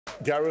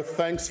Gareth,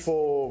 thanks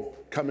for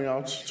coming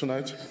out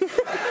tonight.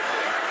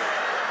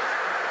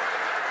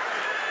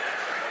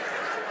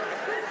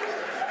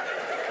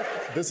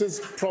 This is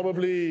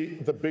probably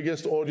the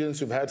biggest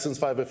audience you've had since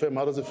 5FM.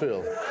 How does it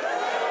feel?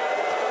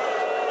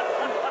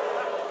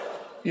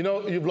 You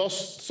know, you've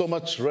lost so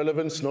much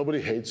relevance,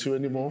 nobody hates you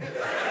anymore.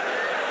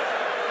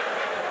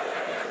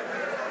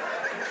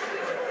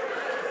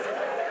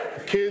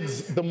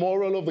 Kids, the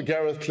moral of the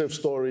Gareth Cliff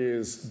story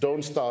is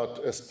don't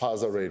start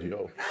Espaza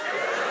Radio.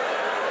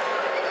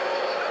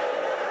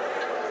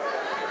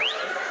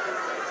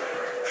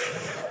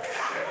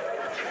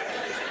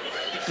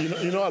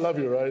 You know I love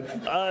you, right?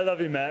 I love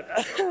you,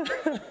 Matt.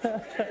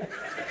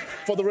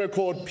 For the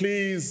record,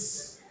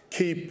 please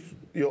keep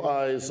your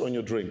eyes on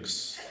your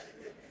drinks.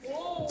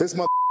 This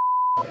will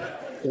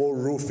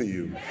roofie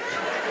you.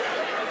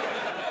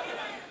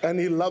 And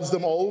he loves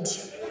them old.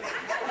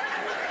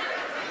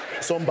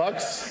 Some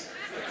bucks.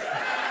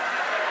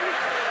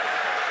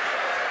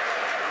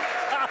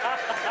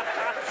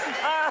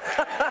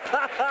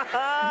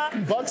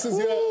 Bucks is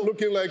here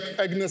looking like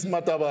Agnes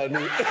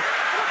Matabani.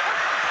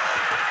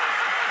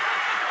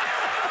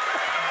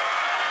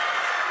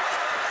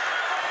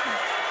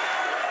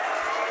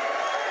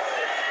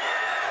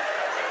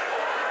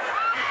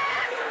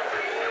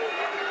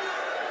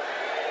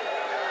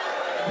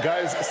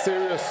 Guys,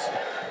 serious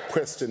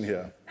question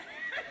here.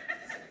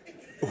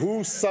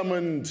 Who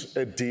summoned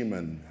a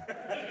demon?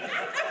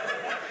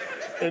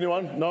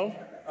 Anyone? No?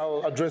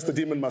 I'll address the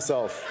demon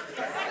myself.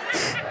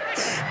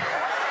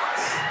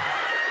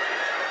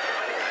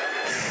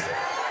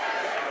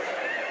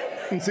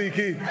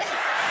 Nsiki.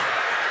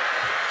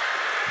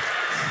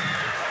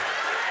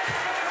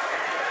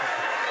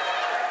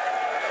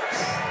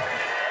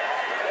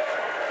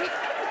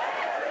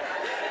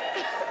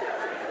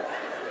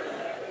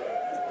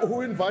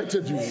 Who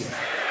invited you?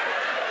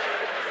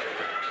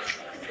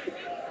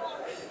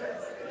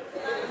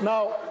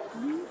 Now,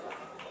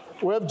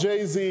 we have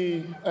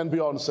Jay-Z and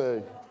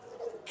Beyonce,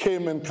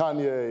 Kim and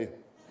Kanye,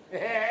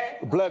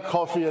 Black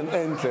Coffee and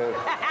NK.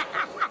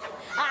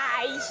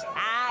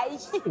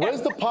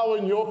 Where's the power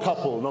in your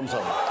couple,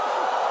 Nomsa?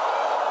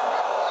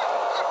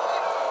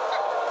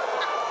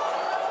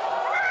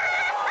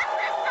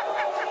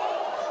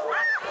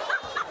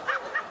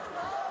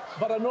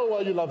 But I know why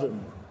you love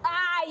him.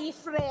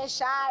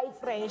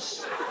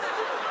 Fresh.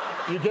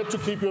 You get to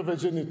keep your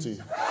virginity.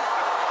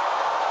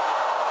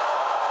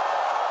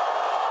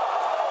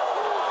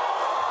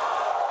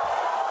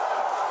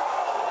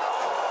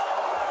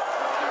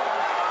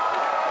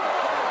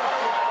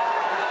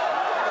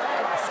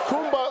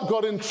 Skumba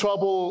got in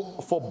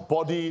trouble for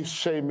body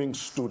shaming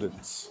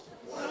students.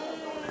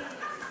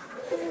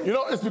 You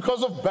know, it's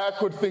because of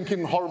backward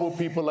thinking horrible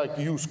people like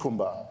you,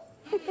 Skumba,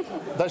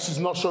 that she's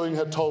not showing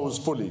her toes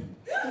fully.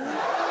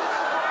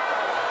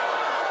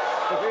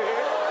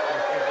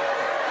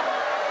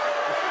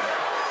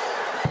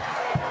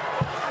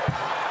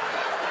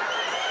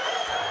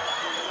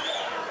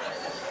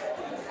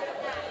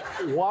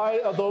 Why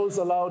are those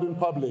allowed in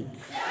public?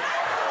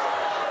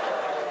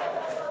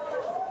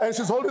 And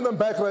she's holding them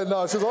back right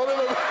now. She's holding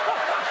them.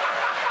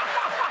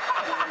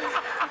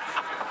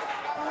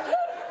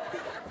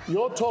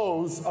 Your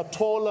toes are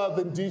taller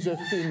than DJ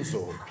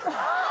Finzo.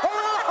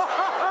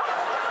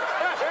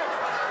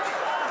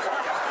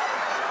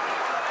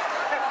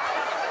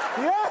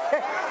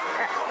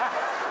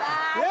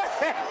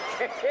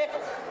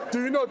 Do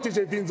you know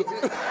DJ Finzo?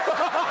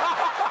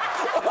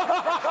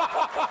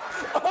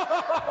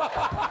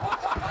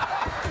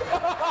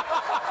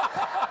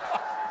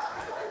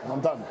 I'm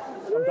done.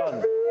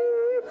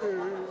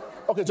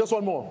 Okay, just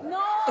one more. No.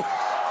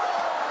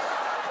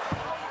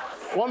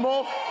 One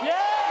more?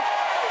 Yeah.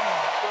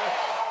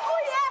 Oh,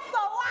 yes, so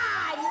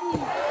why?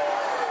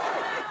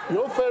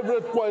 Your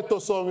favorite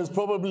Kwaito song is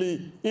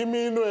probably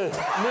Iminwe,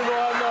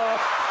 Minwana,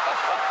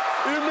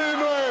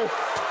 Iminwe.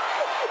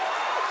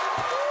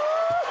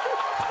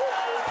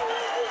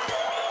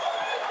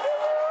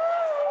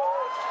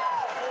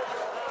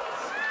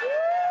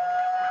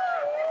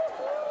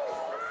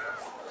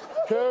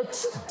 Kurt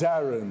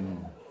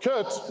Darren.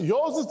 Kurt,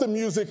 yours is the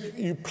music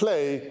you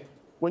play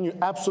when you're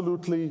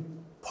absolutely,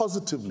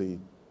 positively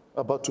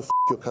about to f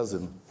your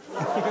cousin.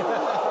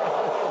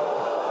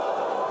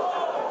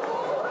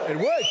 It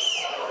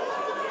works.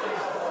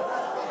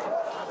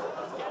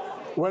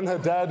 When her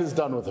dad is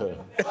done with her.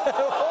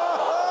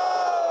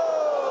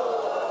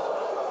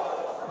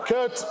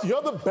 Kurt,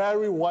 you're the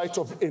Barry White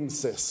of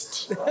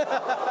incest.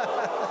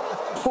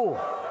 Poor.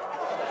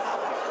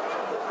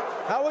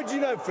 How would you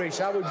know, Fresh?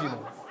 How would you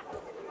know?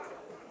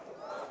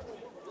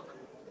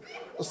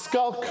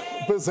 Skalk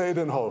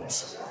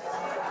Bezuidenhout.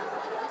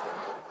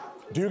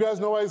 Do you guys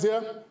know why he's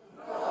here?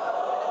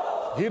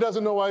 He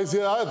doesn't know why he's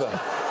here either.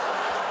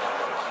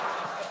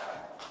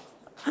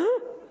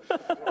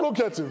 Look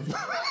at him.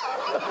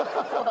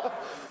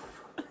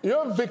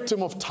 You're a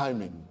victim of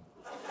timing.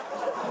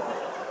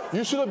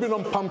 You should have been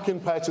on Pumpkin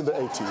Patch in the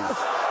 80s.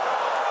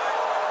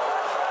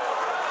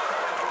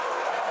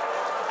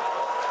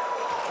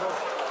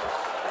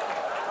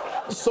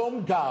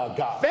 Some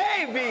gaga.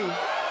 Baby!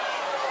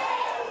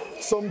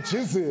 Some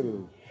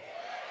jizzle.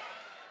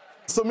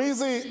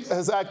 Somizi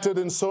has acted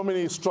in so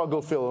many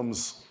struggle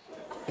films,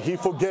 he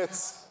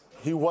forgets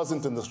he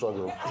wasn't in the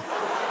struggle.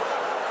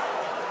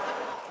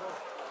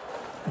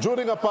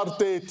 During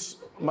apartheid,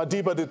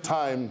 Madiba did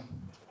time,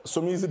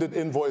 Somizi did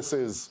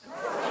invoices,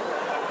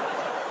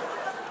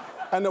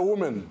 and a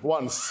woman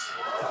once.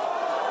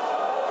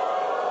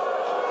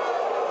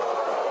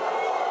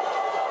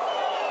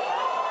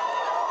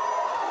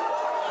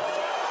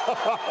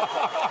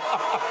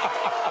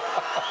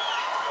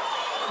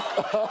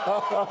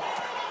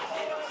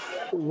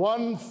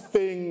 One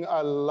thing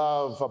I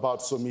love about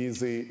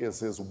Somizi is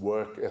his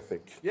work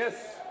ethic.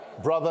 Yes.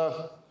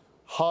 Brother,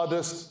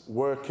 hardest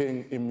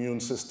working immune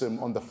system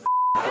on the planet.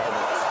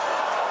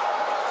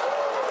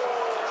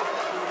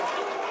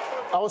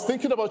 I was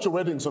thinking about your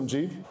wedding,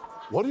 Somji.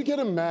 What do you get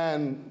a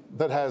man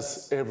that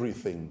has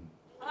everything?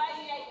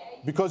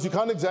 Because you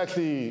can't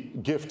exactly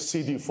gift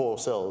CD4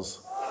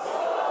 cells.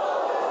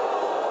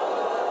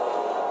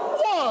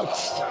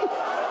 What?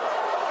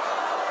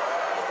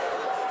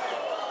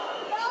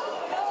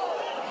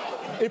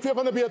 If you're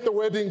going to be at the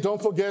wedding,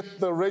 don't forget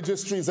the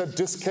registry is at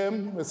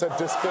Dischem. It's at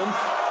Dischem.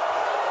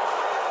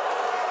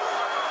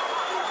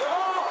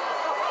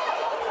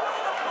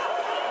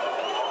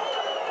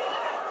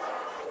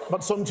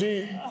 But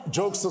Somji,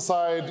 jokes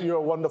aside, you're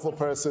a wonderful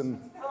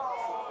person.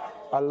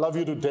 I love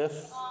you to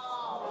death.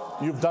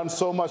 You've done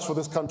so much for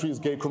this country's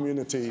gay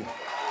community.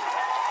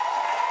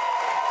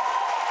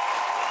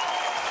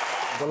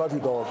 I love you,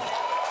 dog.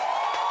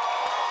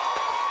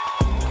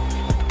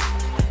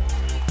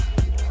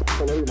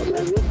 I love you,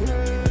 my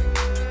man.